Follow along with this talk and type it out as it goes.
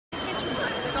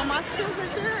on my sugar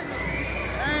jerk.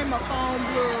 Ain't my phone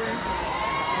blurry.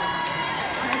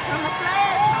 Can't turn the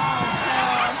flash on,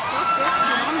 cuz. Fuck this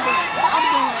shit. I'm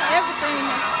doing everything.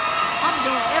 I'm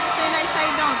doing everything they say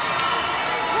don't do.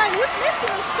 Wait, you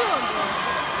missing sugar?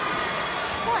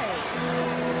 Wait.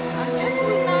 I guess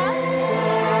we not.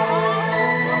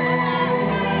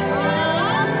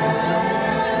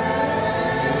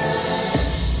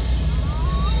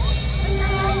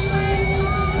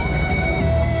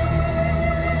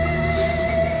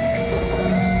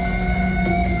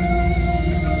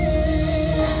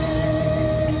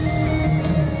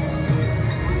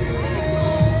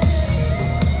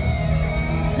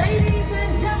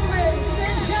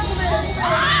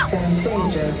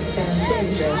 Fantasia,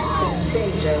 Fantasia,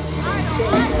 Fantasia,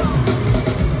 Fantasia.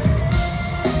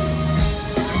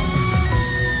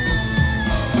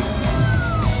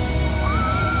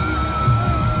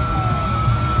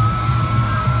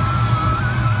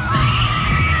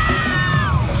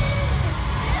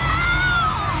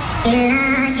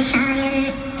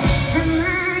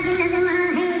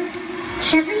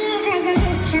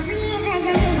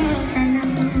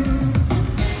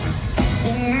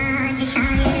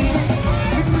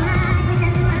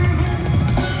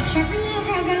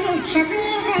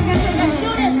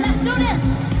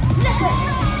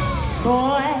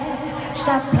 Boy,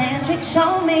 stop playing tricks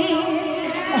on me.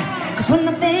 Cause when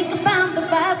I think I found the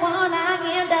right one, I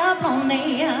end up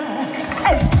lonely.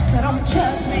 Hey, so don't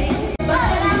judge me. But I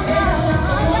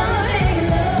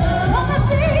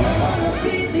wanna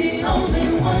be the only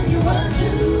one you run to.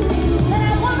 Said I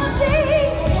wanna be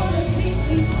the only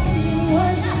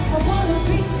one. I wanna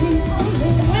be the only one.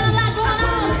 There's been a lot going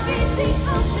on.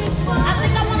 I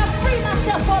think I wanna free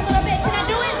myself for a little bit. Can I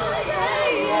do it?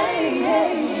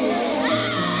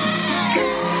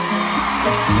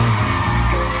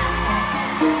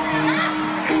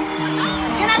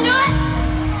 Can I do it?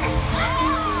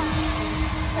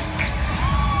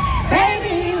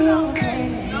 Baby, you don't pay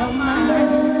no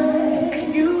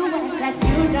mind. You act like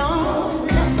you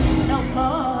don't love me no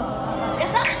more.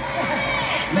 Yes, sir.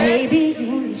 Maybe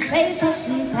you need space or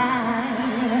some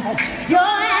time.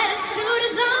 Your attitude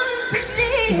is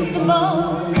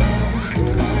unpredictable.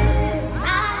 I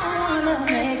don't wanna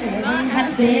make you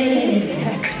unhappy.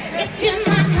 If you're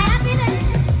not happy, then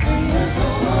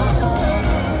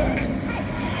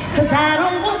cause I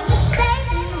don't want you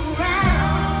staying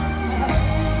around.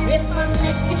 If I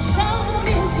make you so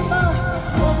miserable,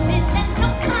 want me then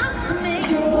don't come to me.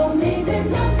 You want me then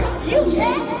don't talk to me. You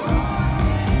said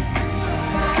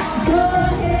go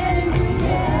ahead and do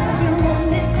that. You want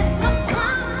me then don't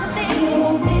talk to me. You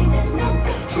want me then don't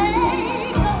talk to me.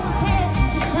 Hey, go ahead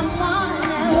to someone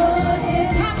else. Go ahead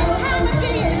time and time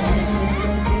again.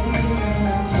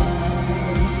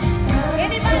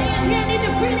 Anybody in here need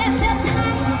to free themselves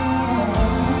tonight?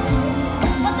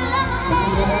 What the love of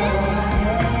that is?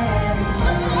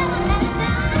 What the love of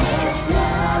that is?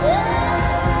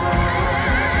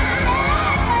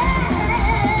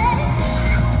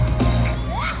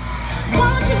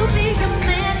 Won't you be the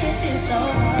man if it's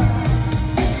over?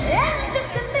 Yeah,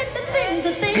 just admit the things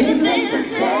to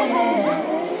say.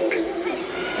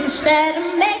 Instead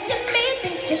of making me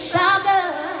think it's all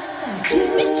good.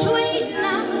 Between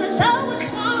us, always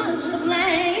wants to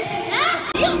blame.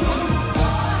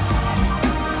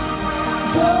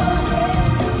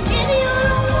 If you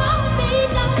don't want me,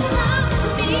 don't talk to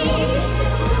me.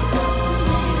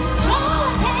 Go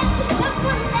ahead to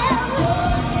someone else.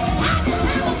 Time and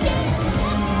time again.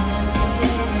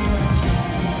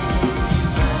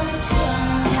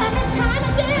 Time and time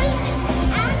again.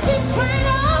 I keep trying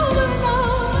over and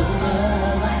over.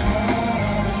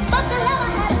 But the love I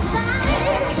had inside.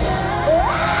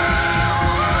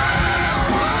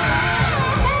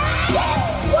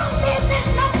 Want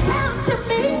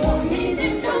me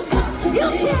then don't talk to me. You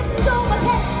can go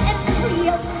ahead and free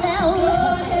yourself.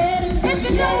 If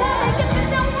you don't want me,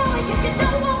 if you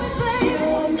don't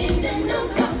want me, baby.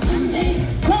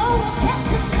 Go ahead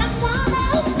to someone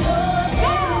else.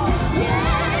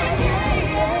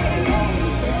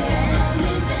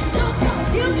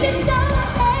 You can go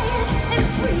ahead and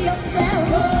free yourself.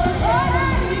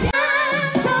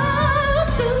 I'm so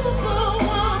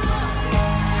superwoman.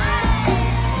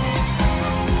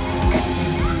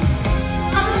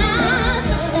 I'm not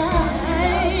the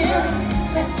liar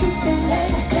that you can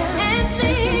lay and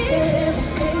think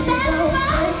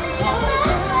satisfy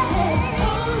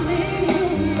me.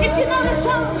 If you know this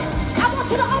song, I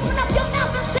want you to open up your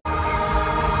mouth and sing.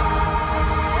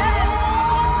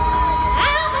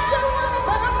 I'm a good woman,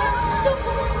 but I'm not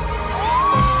superwoman.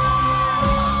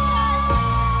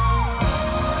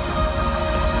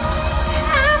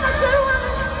 I'm a good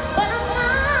woman, but I'm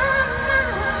not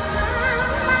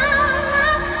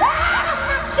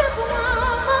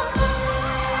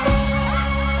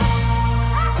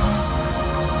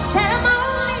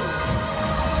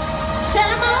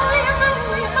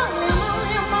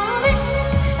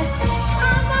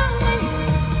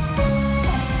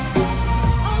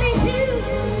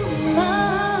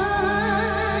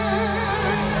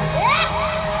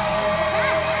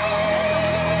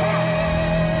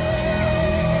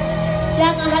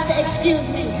Y'all gonna have to excuse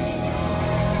me.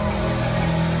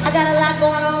 I got a lot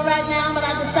going on right now, but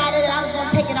I decided that I was gonna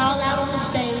take it all out on the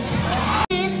stage.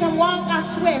 Dance and walk, I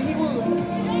swear he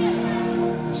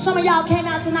would. Some of y'all came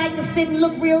out tonight to sit and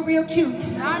look real, real cute.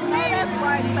 I know that's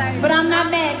right, baby. But I'm not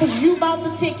mad, because you bought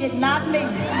the ticket, not me. Not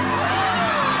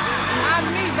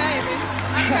me, baby.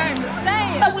 I came to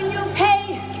stand. But when you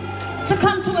pay to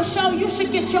come to a show, you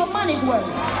should get your money's worth.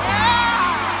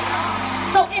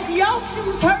 So if your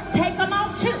shoes hurt, take them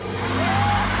off too.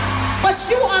 But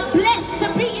you are blessed to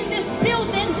be in this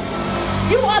building.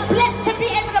 You are blessed to be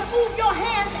able to move your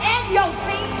hands and your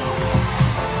feet.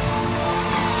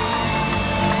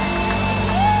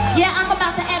 Yeah, I'm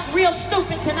about to act real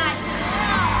stupid tonight.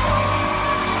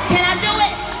 Can I do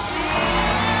it?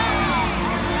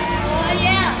 Oh,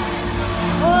 yeah.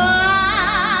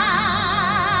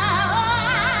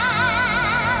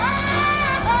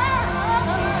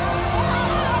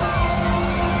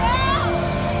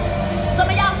 Some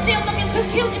of y'all still looking too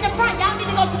cute in the front. Y'all need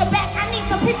to go to the back. I need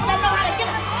some people that know how to give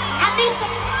it. I need some.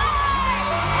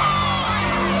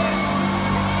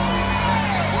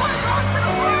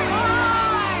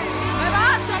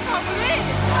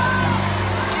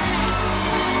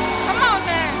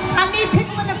 I need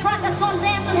people in the front that's gonna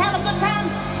dance and have a good time.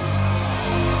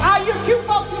 All you cute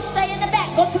folks who stay in the back,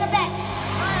 go to the back.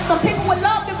 Some people would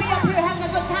love to be up here having a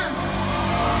good time.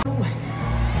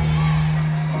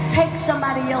 Take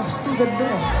somebody else through the door.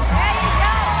 There you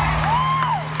go.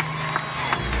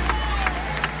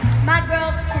 My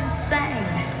girls can sing.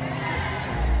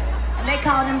 And they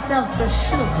call themselves the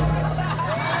Sugars.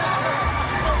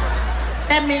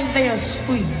 That means they are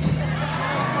sweet.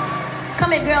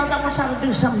 Come here, girls. I want y'all to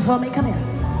do something for me. Come here.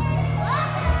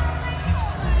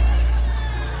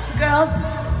 Girls,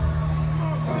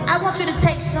 I want you to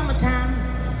take Summertime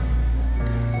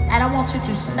and I want you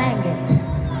to sing it.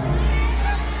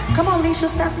 Come on, Lisa,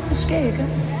 stop with the scared.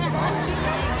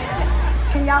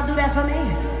 Can y'all do that for me?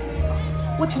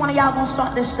 Which one of y'all gonna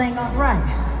start this thing off right?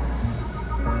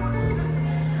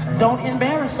 Don't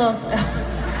embarrass us.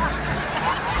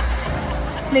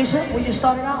 Lisa, will you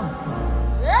start it off?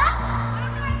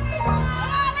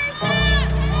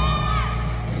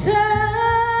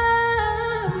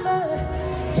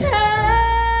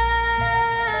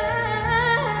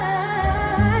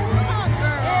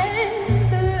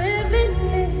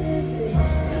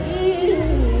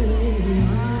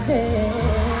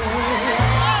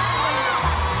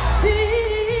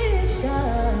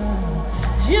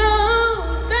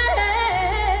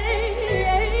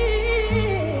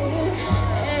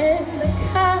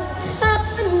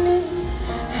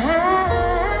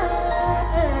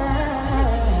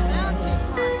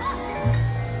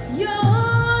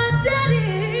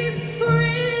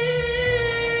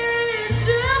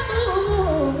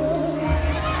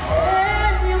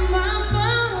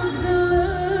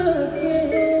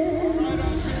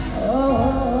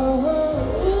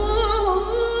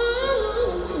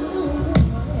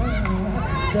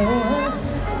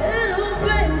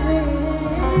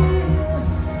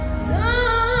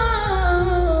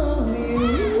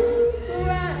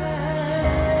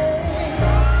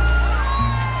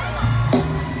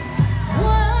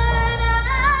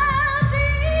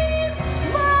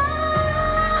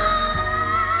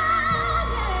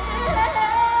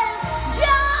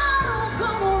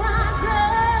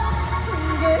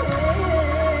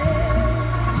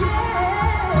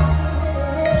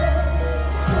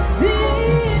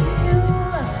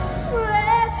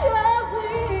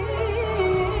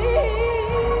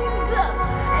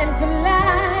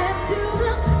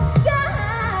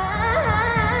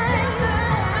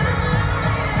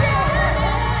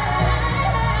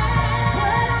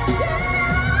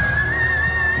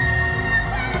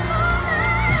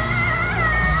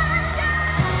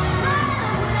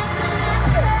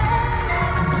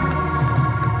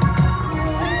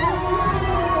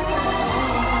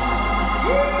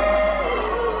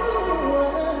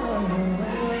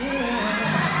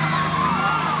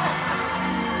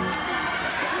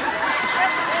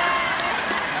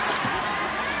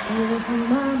 With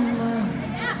Mama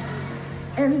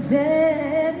and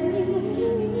Daddy,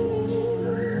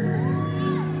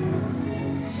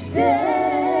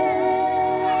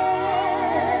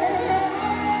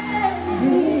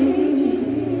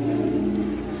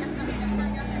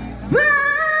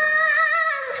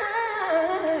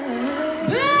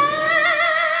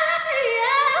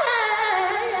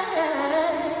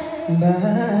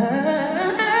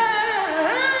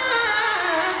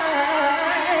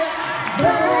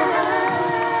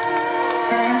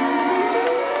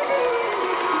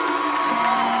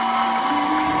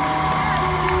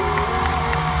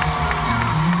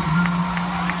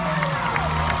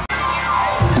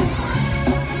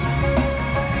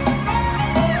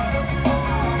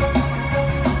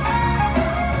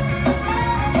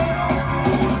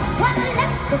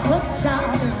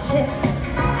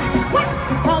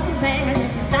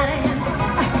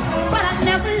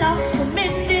 lost a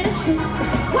minute or two.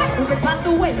 Wonder if I'm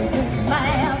the way this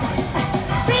man.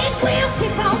 Big wheel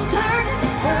keep on turning,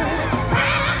 turning.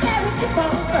 I'll never keep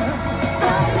on burning.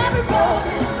 Cause every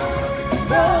rolling,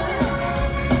 rolling,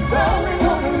 rolling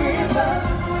on the river.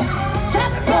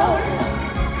 Every rolling,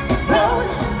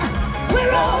 rolling, we're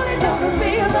rolling on the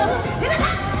river.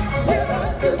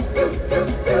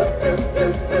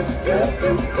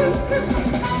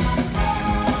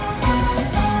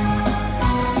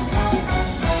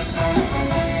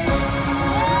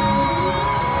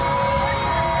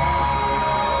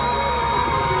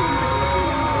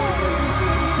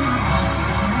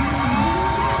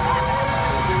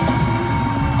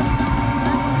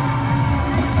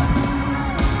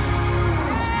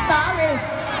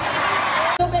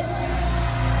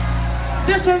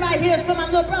 This one right here is for my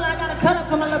little brother. I gotta cut up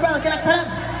for my little brother. Can I cut up?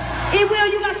 E. Will,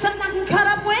 you got something I can cut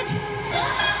up with?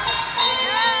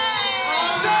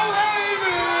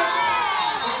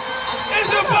 It's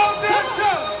about that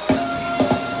time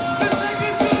to take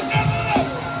it to another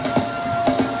level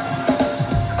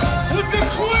with the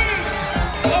queen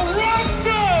of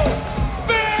rockstar,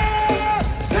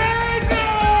 Fantasia.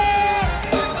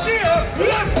 Yeah,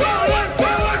 let's go, let's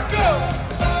go, let's go.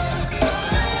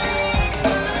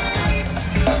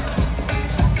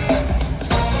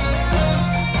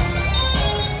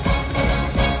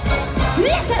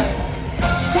 Listen,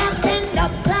 stamped in the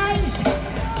place,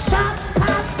 some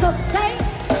pasta say,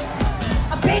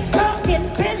 a big girl getting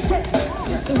busy,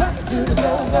 just running to the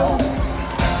go-go.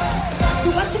 Do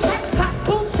what she said, pop,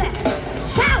 boom, said,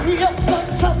 shout, look what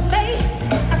you made.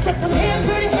 I said, come here,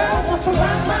 pretty girl, won't you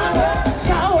rock my world?